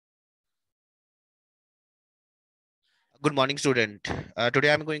Good morning, student.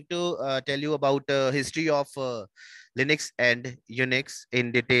 Today I'm going to tell you about history of Linux and Unix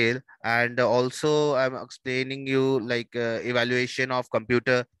in detail, and also I'm explaining you like evaluation of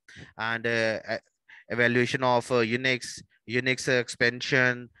computer and evaluation of Unix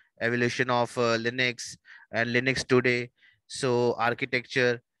expansion, evaluation of Linux and Linux today. So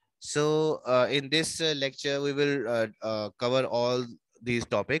architecture. So in this lecture, we will cover all these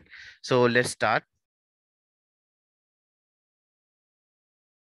topic. So let's start.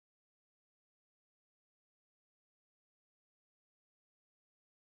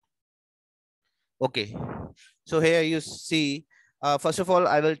 Okay, so here you see, first of all,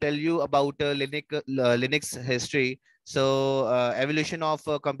 I will tell you about Linux history. So evolution of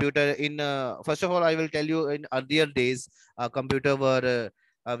computer in, first of all, I will tell you in earlier days, computer were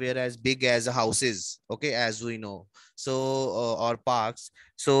as big as houses, okay, as we know. So, or parks.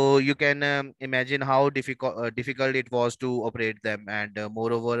 So you can imagine how difficult it was to operate them. And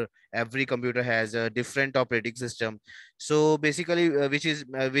moreover, every computer has a different operating system, so basically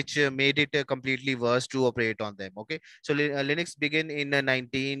which made it completely worse to operate on them. Okay, so Linux began in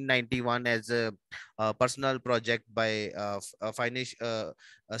 1991 as a personal project by a Finnish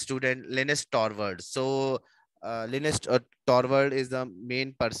student, Linus Torvalds. So Linus Torvald is the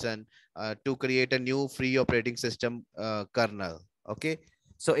main person to create a new free operating system kernel. Okay,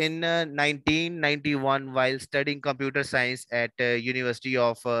 so in 1991, while studying computer science at University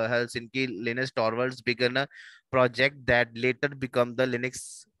of Helsinki, Linus Torvalds began a project that later become the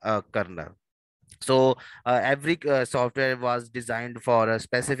Linux kernel. So every software was designed for a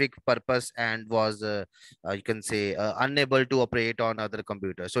specific purpose and was you can say unable to operate on other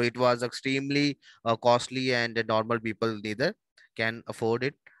computers. So it was extremely costly, and the normal people neither can afford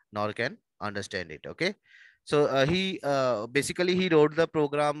it nor can understand it. Okay, so he basically he wrote the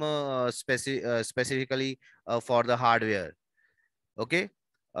program specifically for the hardware. Okay,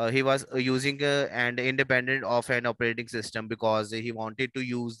 he was using and independent of an operating system because he wanted to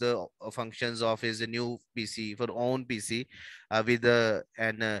use the functions of his new PC for own PC with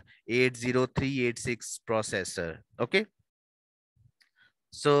an 80386 processor. Okay,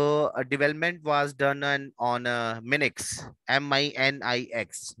 so development was done on MINIX,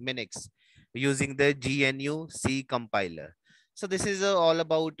 MINIX, MINIX, using the GNU C compiler. So this is all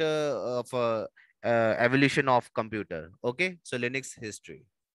about evolution of computer. Okay, so Linux history.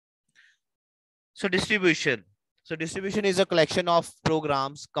 So distribution. So distribution is a collection of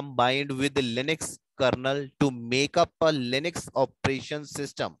programs combined with the Linux kernel to make up a Linux operation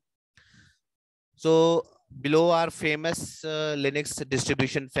system. So below are famous Linux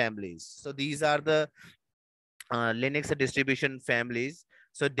distribution families. So these are the Linux distribution families.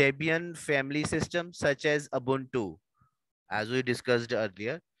 So Debian family system such as Ubuntu, as we discussed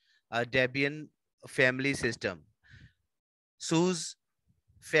earlier, a Debian family system. SUSE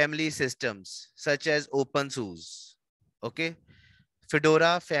family systems such as OpenSUSE. Okay.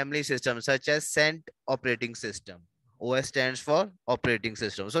 Fedora family system such as CentOS operating system. OS stands for operating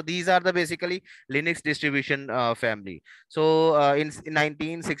system. So these are the basically Linux distribution family. So in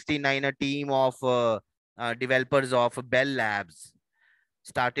 1969, a team of developers of Bell Labs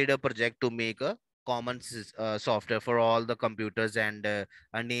started a project to make a common software for all the computers, and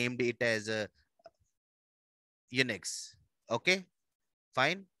named it as Unix. Okay,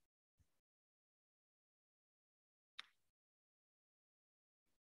 fine.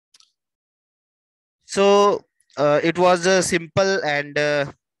 So it was a simple and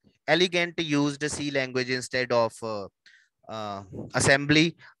elegant used C language instead of uh,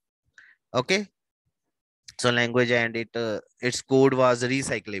 assembly. Okay, so language, and its code was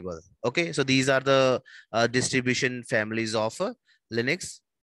recyclable. Okay, so these are the distribution families of Linux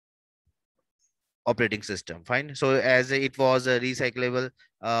operating system. Fine. So as it was a recyclable,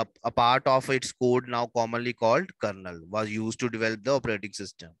 a part of its code, now commonly called kernel, was used to develop the operating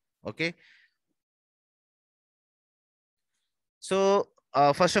system. Okay, so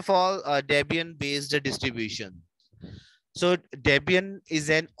first of all, Debian based distribution. So Debian is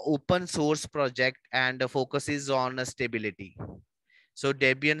an open source project and focuses on stability. So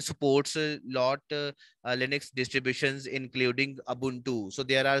Debian supports a lot Linux distributions, including Ubuntu. So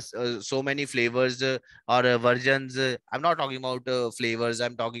there are so many flavors or versions. I'm not talking about flavors.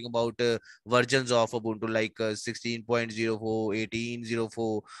 I'm talking about versions of Ubuntu like 16.04,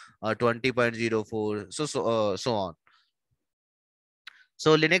 18.04, 20.04, so on.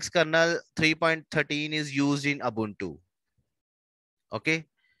 So Linux kernel 3.13 is used in Ubuntu. Okay,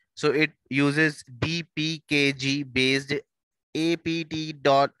 so it uses dpkg based apt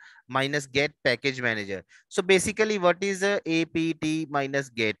dot minus get package manager. So basically, what is a apt minus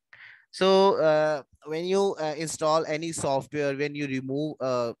get? So when you install any software, when you remove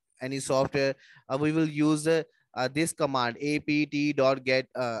any software, we will use this command apt.get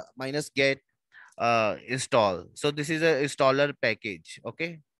minus get install. So this is a installer package.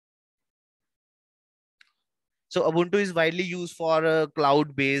 Okay. So Ubuntu is widely used for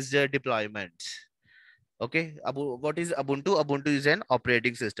cloud-based deployments. Okay, what is Ubuntu? Ubuntu is an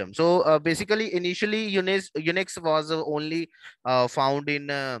operating system. So basically, initially Unix was only found in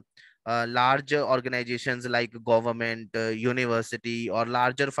large organizations like government, university, or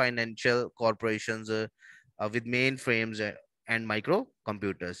larger financial corporations with mainframes and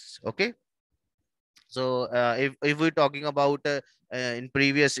microcomputers. Okay. So if we're talking about in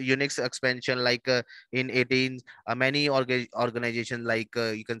previous Unix expansion, like in 18, many organizations like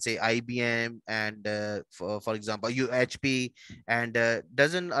you can say IBM and for example UHP and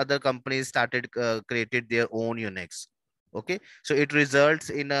dozen other companies started created their own Unix. Okay, so it results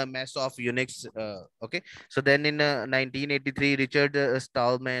in a mess of Unix. Okay, so then in 1983, Richard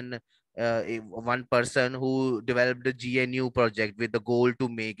Stallman, one person who developed the GNU project with the goal to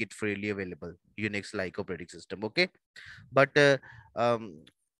make it freely available Unix like operating system. Okay, but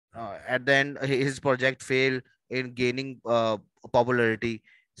at the end his project failed in gaining popularity.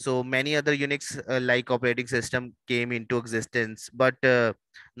 So many other Unix like operating system came into existence, but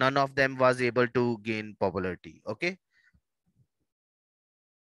none of them was able to gain popularity. Okay,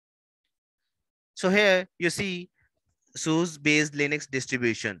 so here you see SUSE based Linux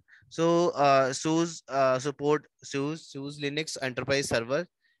distribution. So SUSE support SUSE Linux Enterprise Server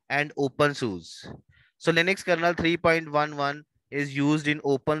and OpenSUSE. So Linux kernel 3.11 is used in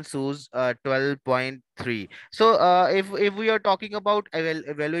OpenSUSE 12.3. So if we are talking about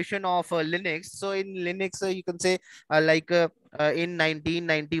evaluation of Linux, so in Linux you can say in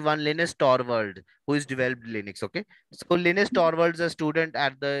 1991 Linus Torvalds, who is developed Linux. Okay, so Linus Torvalds, a student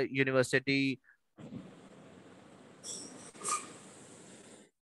at the University.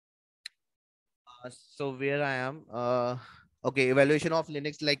 So where I am, okay, evaluation of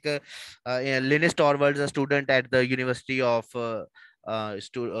Linux, yeah, Linus Torvalds, a student at the University of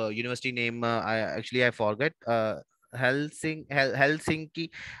university name, I forget, Helsinki,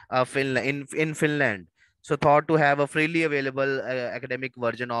 Finland, in Finland. So thought to have a freely available academic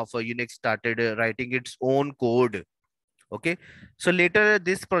version of Unix, started writing its own code. Okay, so later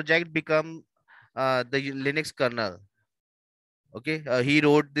this project become the Linux kernel. Okay, he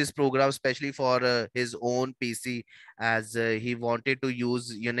wrote this program especially for his own PC, as he wanted to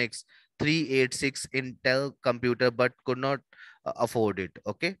use Unix 386 Intel computer but could not afford it.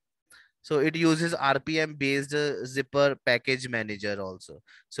 Okay, so it uses RPM based zipper package manager also.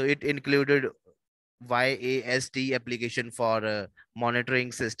 So it included YAST application for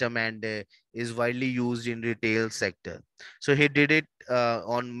monitoring system, and is widely used in retail sector. So he did it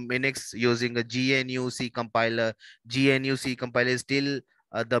on Minix using a GNU-C compiler. GNU-C compiler is still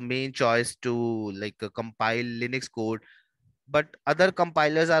the main choice to compile Linux code, but other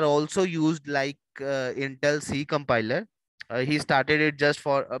compilers are also used like Intel C compiler. He started it just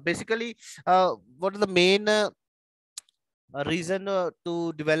for basically what are the main a reason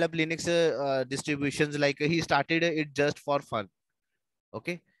to develop Linux distributions. He started it just for fun.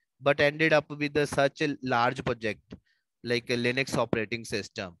 Okay, but ended up with such a large project like a Linux operating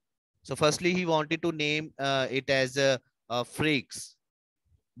system. So firstly he wanted to name it as Freaks,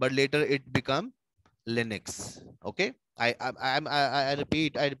 but later it become Linux. Okay, I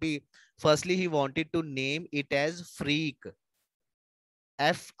repeat. Firstly he wanted to name it as Freak,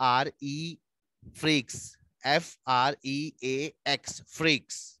 FRE, Freaks, FREAX,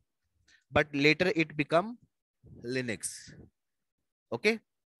 Freaks, but later it become Linux. Okay,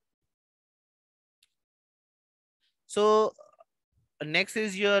 so next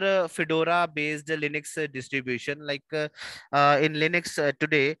is your Fedora based Linux distribution. In Linux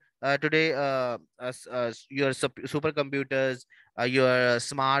today, your supercomputers, your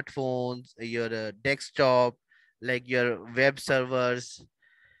smartphones, your desktop, like your web servers,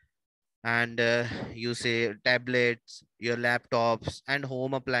 and you say tablets, your laptops, and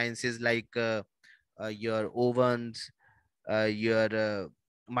home appliances like your ovens, your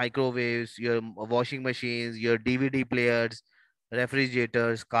microwaves, your washing machines, your DVD players,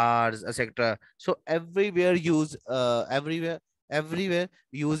 refrigerators, cars, etc. So everywhere use Linux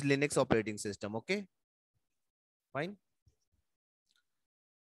operating system. Okay, fine.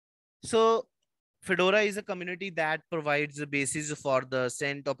 So Fedora is a community that provides the basis for the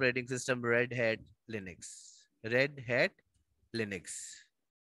Cent operating system Red Hat Linux. Red Hat Linux.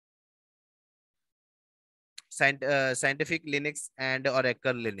 Scientific Linux and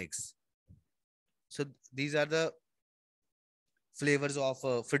Oracle Linux. So these are the flavors of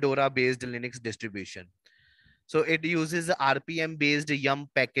Fedora based Linux distribution. So it uses a RPM based Yum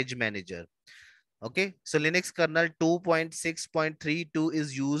package manager. Okay, so Linux kernel 2.6.32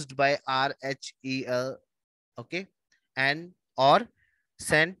 is used by RHEL. Okay, and or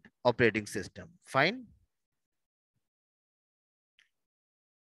cent operating system. Fine.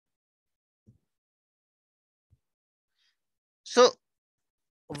 So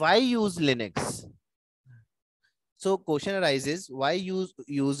why use Linux? So question arises, why use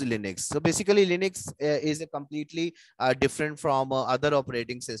Linux? So basically Linux is a completely different from other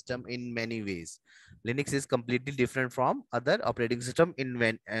operating system in many ways. Linux is completely different from other operating system in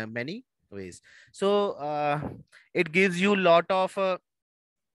many ways. So it gives you lot of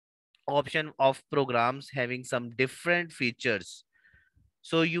option of programs having some different features.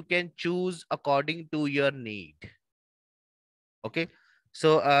 So you can choose according to your need. Okay.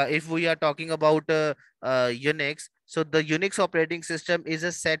 So if we are talking about Unix, so the Unix operating system is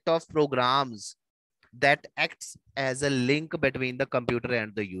a set of programs that acts as a link between the computer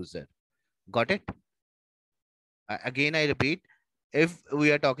and the user. Got it? Again, I repeat, if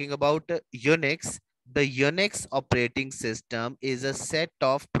we are talking about Unix, the Unix operating system is a set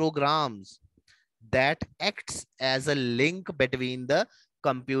of programs that acts as a link between the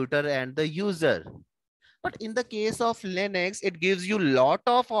computer and the user. But in the case of Linux, it gives you lot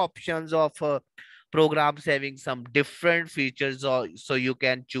of options of programs having some different features, or so you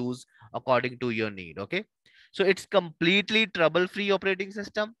can choose according to your need. Okay, so it's completely trouble-free operating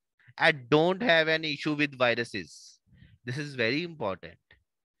system. I don't have an issue with viruses. This is very important.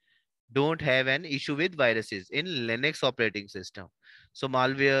 Don't have an issue with viruses in Linux operating system. So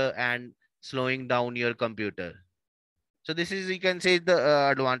malware and slowing down your computer. So this is, you can say,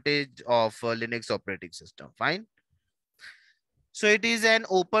 the advantage of Linux operating system. Fine. So it is an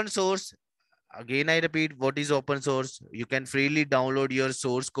open source. Again, I repeat, what is open source? You can freely download your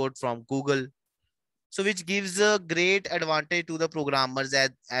source code from Google. So which gives a great advantage to the programmers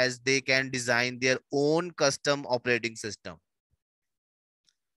as they can design their own custom operating system.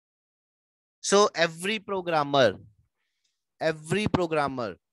 So every programmer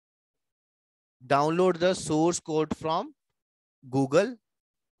download the source code from Google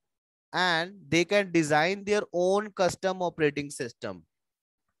and they can design their own custom operating system.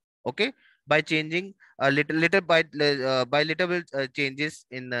 Okay, by changing a little by little bit changes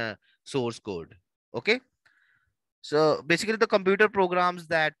in the source code. Okay, so basically the computer programs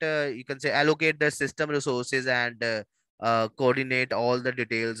that you can say allocate the system resources and coordinate all the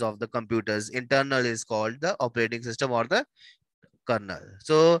details of the computer's internal is called the operating system or the kernel.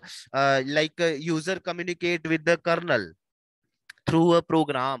 So like a user communicate with the kernel through a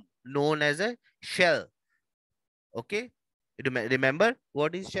program known as a shell. Okay, remember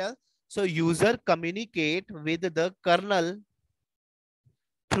what is shell? So user communicate with the kernel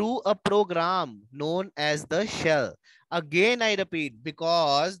through a program known as the shell. Again, I repeat,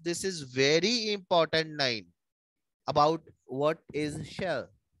 because this is very important line about what is shell.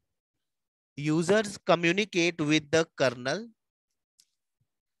 Users communicate with the kernel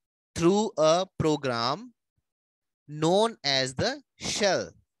through a program known as the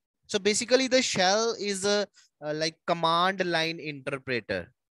shell. So basically the shell is a like command line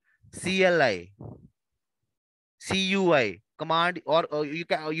interpreter, CLI. CUI command, or you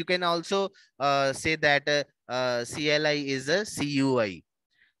can also say that CLI is a CUI,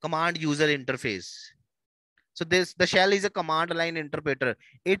 command user interface. So this the shell is a command line interpreter.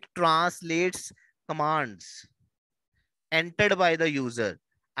 It translates commands entered by the user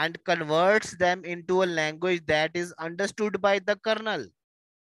and converts them into a language that is understood by the kernel.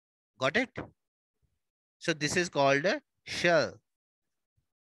 Got it? So this is called a shell.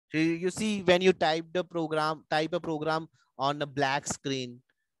 So you see, when you type a program on a black screen,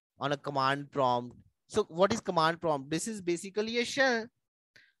 on a command prompt. So what is command prompt? This is basically a shell.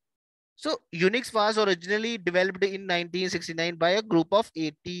 So Unix was originally developed in 1969 by a group of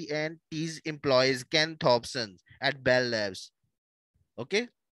AT&T's employees, Ken Thompson at Bell Labs. Okay.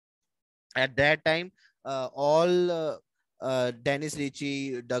 At that time, all Dennis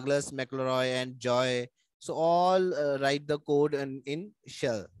Ritchie, Douglas McElroy, and Joy, so all write the code in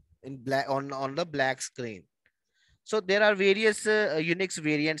shell, in black on the black screen. So there are various Unix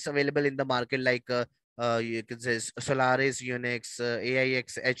variants available in the market, like you can say Solaris Unix,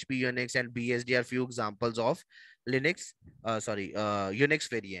 AIX, HP Unix, and BSD are few examples of Linux, Unix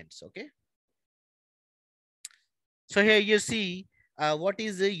variants. Okay. So here you see what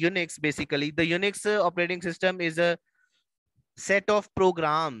is Unix basically. The Unix operating system is a set of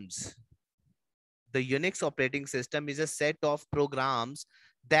programs. The Unix operating system is a set of programs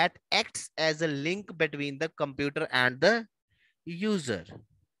that acts as a link between the computer and the user.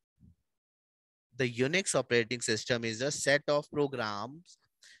 The Unix operating system is a set of programs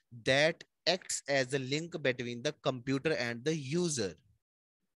that acts as a link between the computer and the user.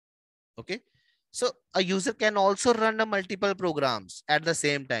 Okay. So a user can also run a multiple programs at the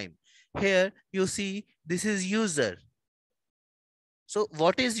same time. Here you see this is user. So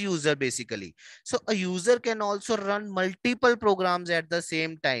what is user basically? So a user can also run multiple programs at the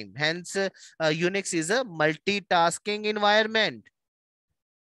same time. Hence, Unix is a multitasking environment.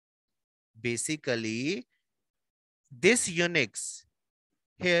 Basically, this Unix,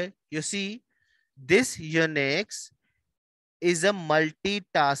 here you see, this Unix is a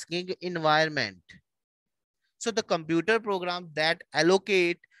multitasking environment. So the computer program that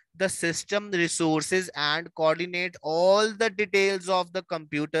allocate the system resources and coordinate all the details of the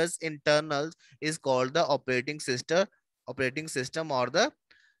computer's internals is called the operating system or the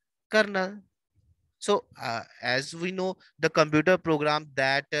kernel. So as we know, the computer program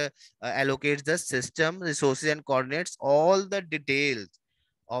that allocates the system resources and coordinates all the details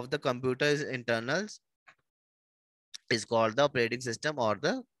of the computer's internals is called the operating system or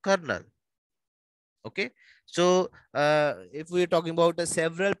the kernel. Okay. So if we're talking about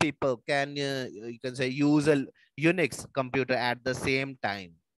several people can you can say use a Unix computer at the same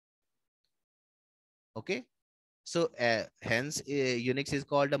time. Okay. So hence Unix is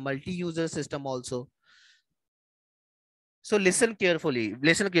called a multi-user system also. So listen carefully.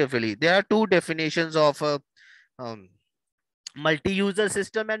 Listen carefully. There are two definitions of um, multi-user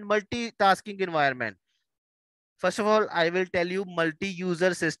system and multitasking environment. First of all, I will tell you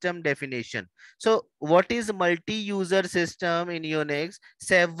multi-user system definition. So what is multi-user system in Unix?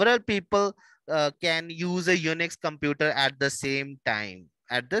 Several people can use a Unix computer at the same time.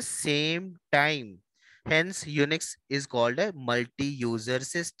 At the same time. Hence, Unix is called a multi-user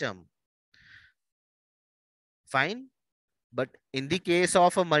system. Fine. But in the case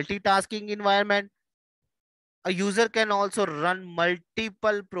of a multitasking environment, a user can also run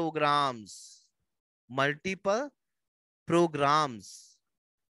multiple programs. Multiple programs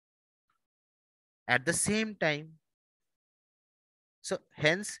at the same time. So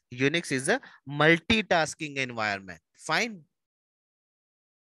hence Unix is a multitasking environment. Fine.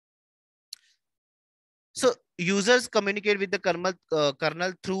 So users communicate with the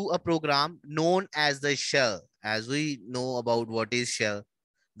kernel through a program known as the shell. As we know about what is shell,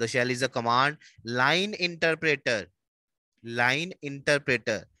 the shell is a command line interpreter. Line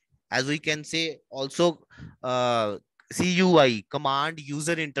interpreter. As we can say also CUI, command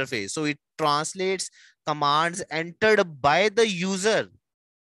user interface. So it translates commands entered by the user.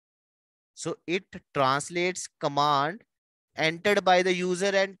 So it translates command entered by the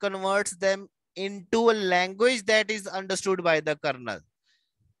user and converts them into a language that is understood by the kernel.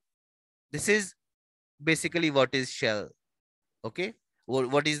 This is basically what is shell. Okay.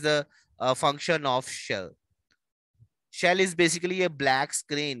 What is the function of shell? Shell is basically a black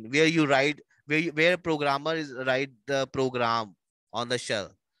screen where you write, where a programmer is write the program on the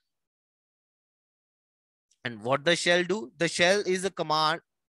shell. And what the shell do? The shell is a command.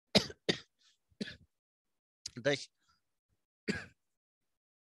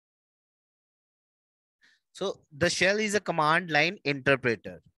 So the shell is a command line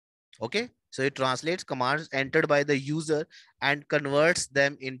interpreter. Okay. So it translates commands entered by the user and converts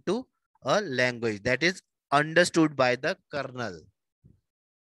them into a language that is understood by the kernel.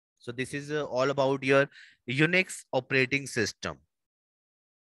 So this is all about your Unix operating system.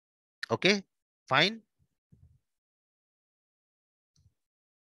 Okay, fine.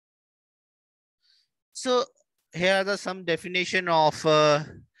 So here are the some definition of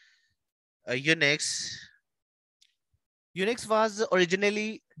Unix. Unix was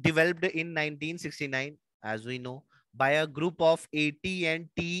originally developed in 1969, as we know, by a group of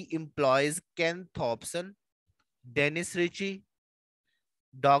AT&T employees Ken Thompson, Dennis Ritchie,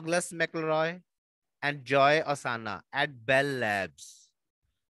 Douglas McElroy, and Joy Osana at Bell Labs.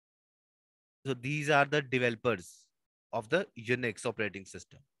 So these are the developers of the Unix operating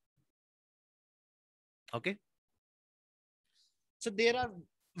system. Okay. So there are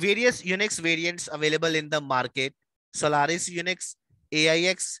various Unix variants available in the market. Solaris Unix,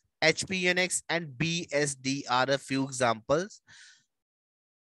 AIX, HP Unix, and BSD are a few examples.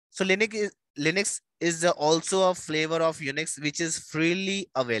 So Linux is also a flavor of Unix which is freely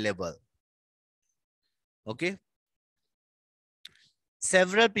available. Okay.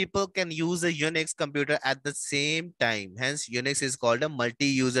 Several people can use a Unix computer at the same time. Hence, Unix is called a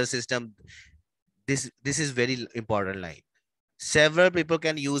multi-user system. This is very important line. Several people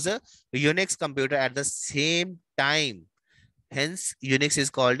can use a Unix computer at the same time. Hence, Unix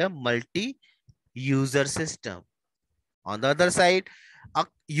is called a multi-user system. On the other side, a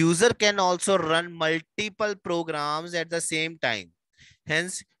user can also run multiple programs at the same time.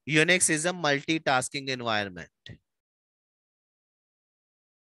 Hence, Unix is a multitasking environment.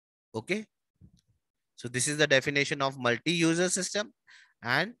 Okay. So this is the definition of multi-user system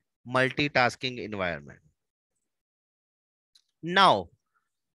and multitasking environment. Now,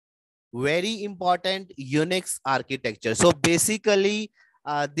 very important Unix architecture. So basically,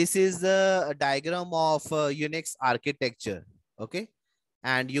 this is the diagram of Unix architecture. Okay.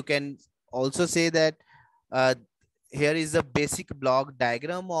 And you can also say that uh, here is a basic block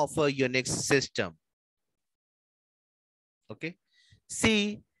diagram of a Unix system. Okay.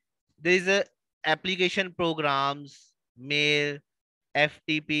 See, there is a application programs, mail,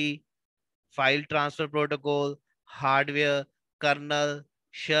 FTP, file transfer protocol, hardware, kernel,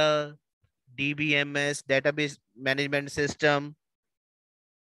 shell, DBMS, database management system.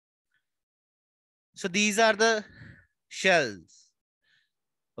 So these are the shells.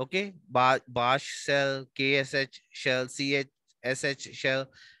 Okay, bash shell, KSH shell, CSH shell,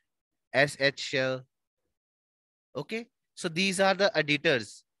 SH shell. Okay, so these are the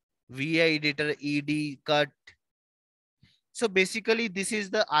editors, VI editor, ED, cut. So basically, this is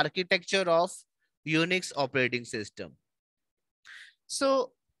the architecture of Unix operating system.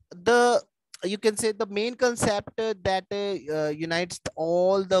 So the you can say the main concept that unites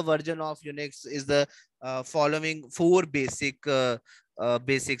all the version of Unix is the following four basics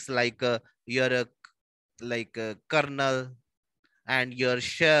like your kernel and your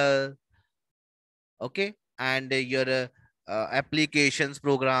shell, okay, and your applications,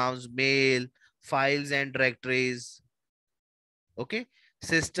 programs, mail, files and directories, okay,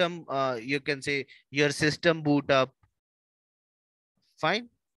 system. You can say your system boot up, fine.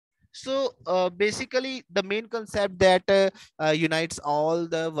 So basically, the main concept that unites all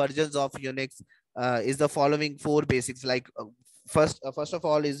the versions of Unix is the following four basics. Like first of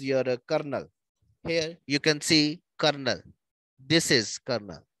all is your kernel. Here you can see kernel. This is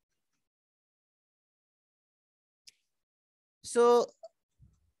kernel. So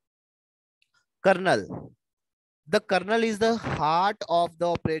kernel. The kernel is the heart of the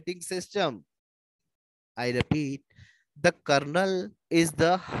operating system. I repeat, the kernel is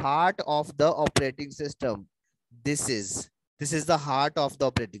the heart of the operating system. This is the heart of the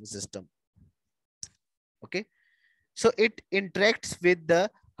operating system. Okay. So it interacts with the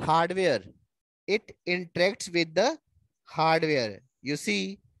hardware. It interacts with the hardware. You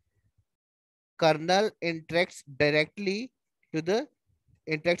see, kernel interacts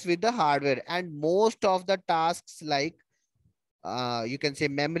with the hardware, and most of the tasks like you can say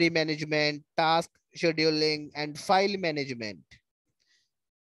memory management, task scheduling, and file management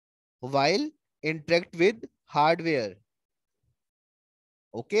while interact with hardware.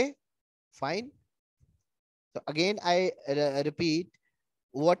 Okay, fine. So again, I repeat,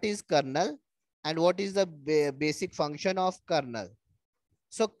 what is kernel and what is the basic function of kernel.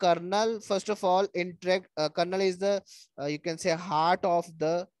 So kernel, first of all, kernel is the, you can say, heart of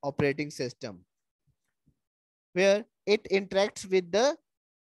the operating system, where it interacts with the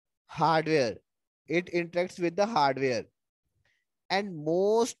hardware. It interacts with the hardware. And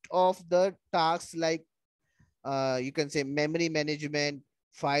most of the tasks like, you can say memory management,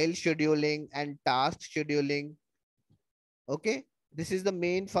 file scheduling, and task scheduling. Okay, this is the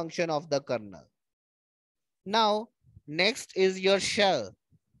main function of the kernel. Now, next is your shell.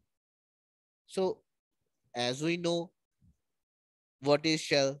 So as we know what is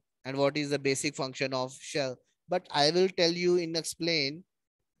shell and what is the basic function of shell, but I will tell you in explain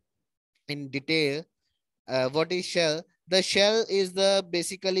in detail what is shell. The shell is the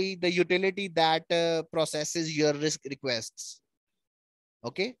basically the utility that processes your risk requests.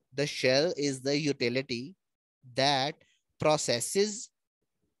 Okay, the shell is the utility that processes,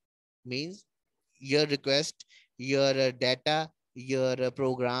 means your request, your data, your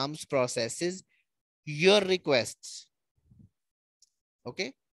programs processes your requests.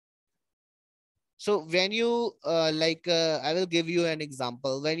 Okay. So when you I will give you an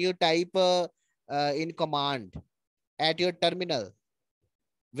example. When you type in command at your terminal,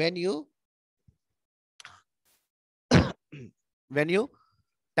 when you when you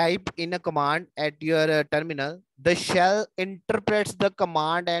type in a command at your terminal, the shell interprets the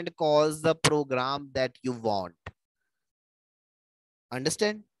command and calls the program that you want.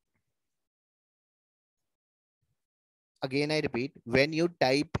 Understand? Again, I repeat, when you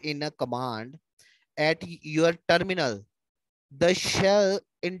type in a command at your terminal, the shell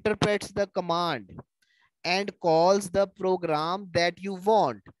interprets the command and calls the program that you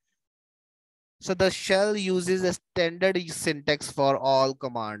want. So the shell uses a standard syntax for all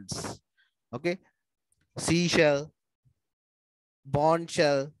commands. Okay. C shell, Bourne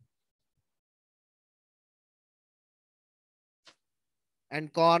shell,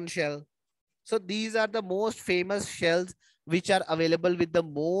 and corn shell. So these are the most famous shells which are available with the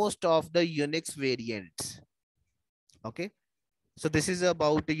most of the Unix variants. Okay. So this is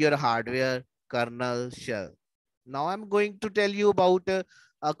about your hardware kernel shell. Now I'm going to tell you about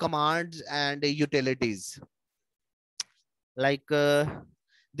commands and utilities. Like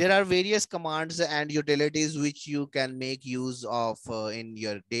there are various commands and utilities which you can make use of in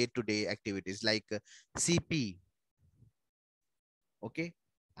your day-to-day activities, like CP. Okay.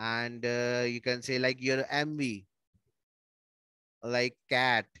 And you can say like your MV, like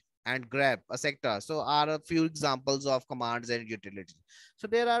cat and grep, etc. So are a few examples of commands and utilities. So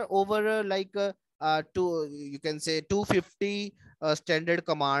there are over two, you can say 250 standard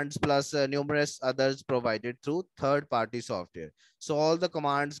commands plus numerous others provided through third party software. So all the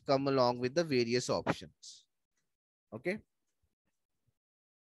commands come along with the various options. Okay.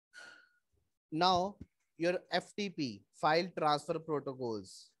 Now your FTP, file transfer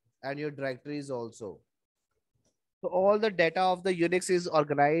protocols, and your directories also. So all the data of the Unix is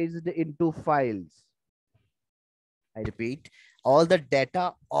organized into files. I repeat, all the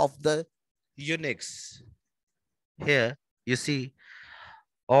data of the Unix. Here, you see,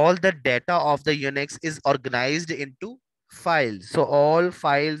 all the data of the Unix is organized into files. So all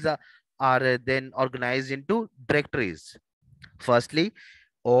files are then organized into directories. Firstly,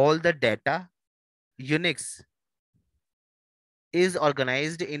 all the data Unix is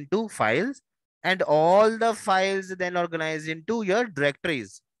organized into files, and all the files then organized into your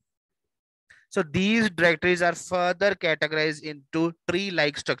directories. So these directories are further categorized into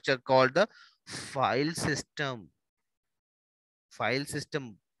tree-like structure called the file system, file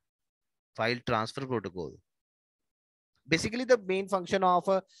system, file transfer protocol. Basically, the main function of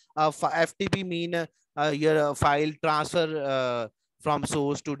FTP mean your file transfer from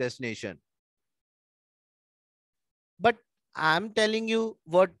source to destination. But I'm telling you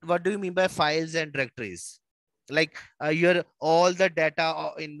what do you mean by files and directories? Like your all the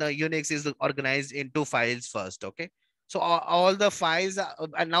data in the Unix is organized into files first. Okay. So all the files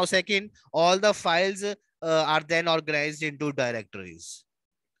and now second, all the files are then organized into directories.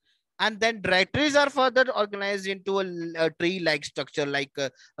 And then directories are further organized into a tree like structure, like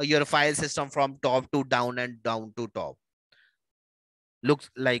your file system from top to down and down to top. Looks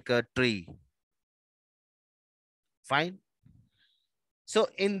like a tree. Fine. So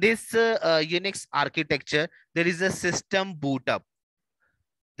in this Unix architecture, there is a system boot up.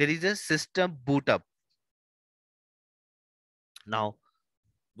 There is a system boot up. Now,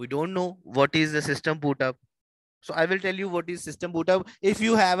 we don't know what is the system boot up. So I will tell you what is system boot up. If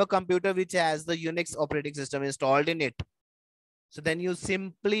you have a computer which has the Unix operating system installed in it, so then you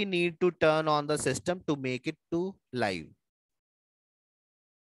simply need to turn on the system to make it to live.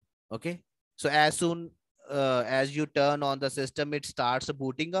 Okay. So as soon as you turn on the system, it starts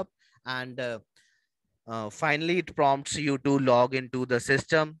booting up, and finally it prompts you to log into the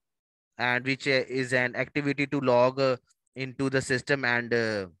system, and which is an activity to log into the system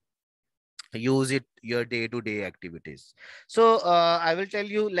and use it your day-to-day activities. So I will tell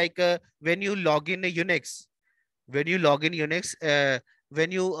you, like when you log in a Unix, when you log in Unix,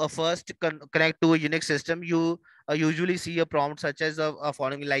 when you first connect to a Unix system, you usually see a prompt such as a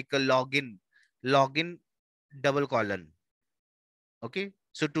following, like a login double colon. Okay.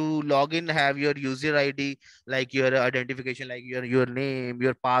 So to log in, have your user ID, like your identification, like your name,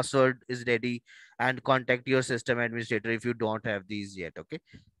 your password is ready, and contact your system administrator if you don't have these yet. Okay.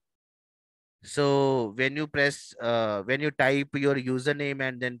 So when you press, when you type your username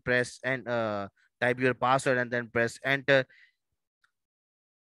and then press and type your password and then press enter.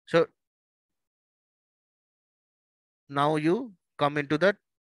 So now you come into the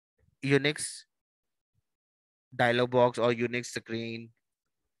Unix dialog box or Unix screen.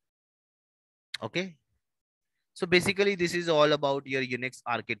 Okay. So basically, this is all about your Unix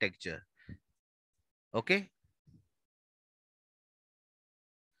architecture. Okay.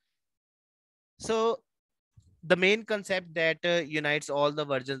 So the main concept that unites all the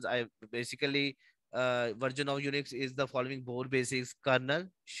versions, I basically version of Unix is the following: four basics: kernel,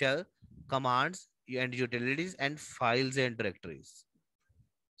 shell, commands and utilities, and files and directories.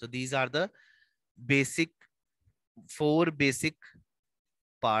 So these are the basic four basic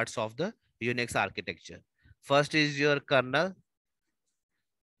parts of the Unix architecture. First is your kernel,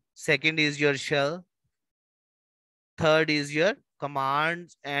 second is your shell, third is your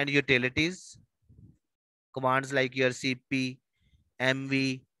commands and utilities, commands like your CP,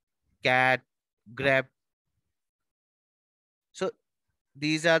 MV, cat, grep. So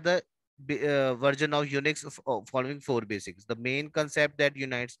these are the version of Unix following four basics. The main concept that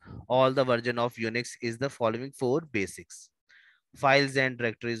unites all the version of Unix is the following four basics. Files and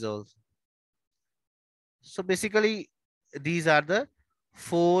directories also. So basically, these are the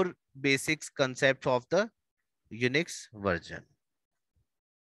four basics concepts of the Unix version.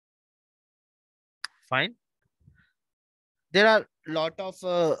 Fine. There are lot of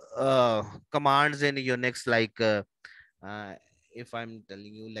commands in Unix, like uh, if I'm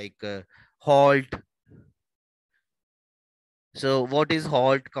telling you, like halt. So what is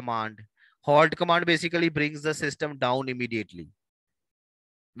halt command? Halt command basically brings the system down immediately.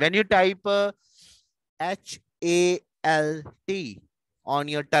 When you type HALT on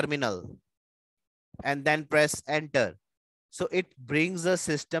your terminal and then press enter, so it brings the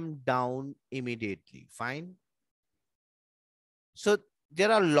system down immediately. Fine. So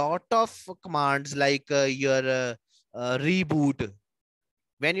there are a lot of commands, like your reboot.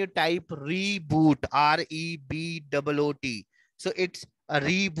 When you type reboot, REBOOT, so it's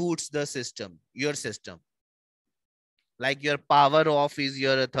reboots the system, your system. Like your power off is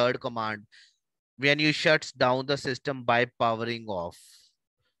your third command. When you shuts down the system by powering off.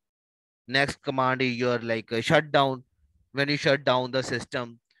 Next command is your like shut down. When you shut down the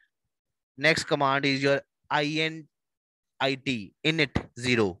system. Next command is your INIT, init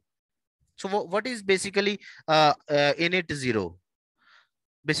 0. So what is basically init 0?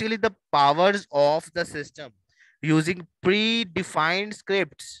 Basically the powers of the system using predefined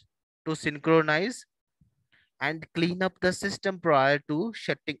scripts to synchronize and clean up the system prior to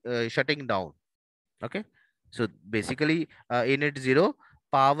shutting down. Okay, so basically init 0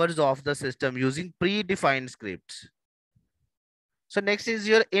 powers of the system using predefined scripts. So next is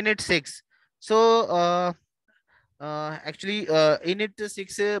your init 6. So actually init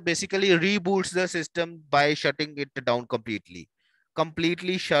 6 basically reboots the system by shutting it down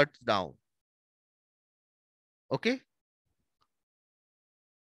completely shuts down. Okay,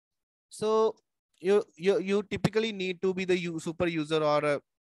 so you typically need to be the super user or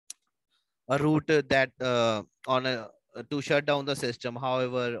a root that on a to shut down the system.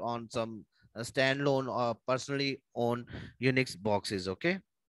 However, on some standalone or personally owned Unix boxes. Okay.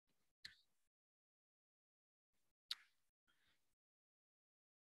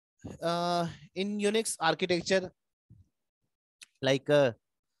 In Unix architecture, like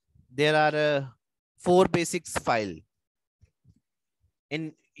there are four basics file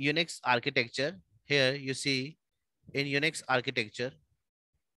in Unix architecture. Here you see in Unix architecture,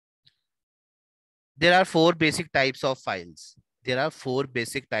 there are four basic types of files. There are four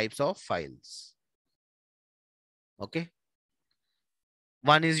basic types of files. Okay.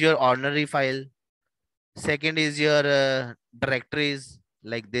 One is your ordinary file. Second is your directories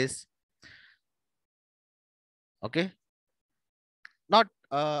like this. Okay. Not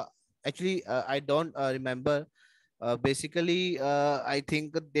actually, I don't remember. Basically, I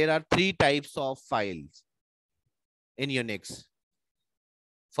think there are three types of files in Unix.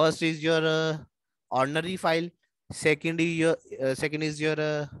 First is your ordinary file. Second is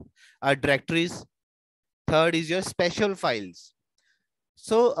your directories. Third is your special files.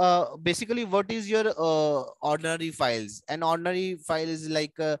 So basically, what is your ordinary files? An ordinary file is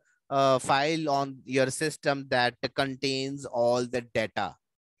like a file on your system that contains all the data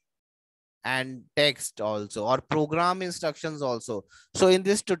and text also, or program instructions also. So in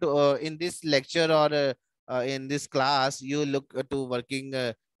in this lecture, or in this class, you look to working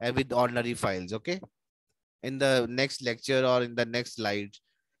with ordinary files. Okay, in the next lecture or in the next slide.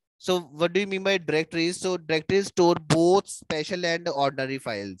 So what do you mean by directories? So directories store both special and ordinary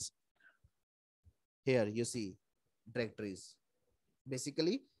files. Here you see directories.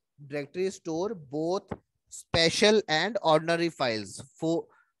 Basically, directories store both special and ordinary files.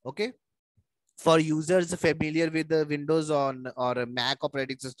 Okay, for users familiar with the Windows on or a Mac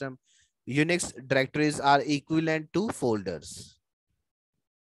operating system, Unix directories are equivalent to folders.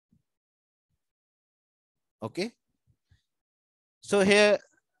 Okay. So here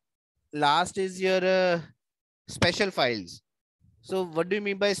last is your special files. So what do you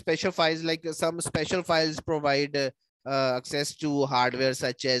mean by special files? Like some special files provide access to hardware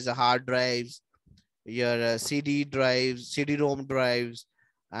such as hard drives, your CD drives, CD-ROM drives,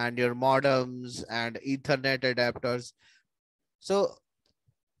 and your modems and Ethernet adapters. So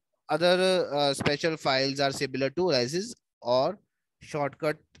other special files are similar to RASes or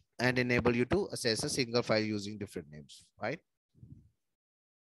shortcut and enable you to access a single file using different names, right?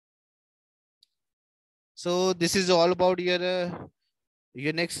 So this is all about your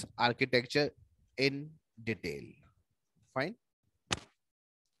Unix architecture in detail. Fine.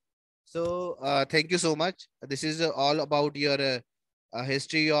 So thank you so much. This is all about your a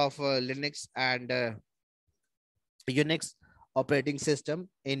history of Linux and Unix operating system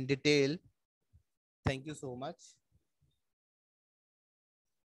in detail. Thank you so much.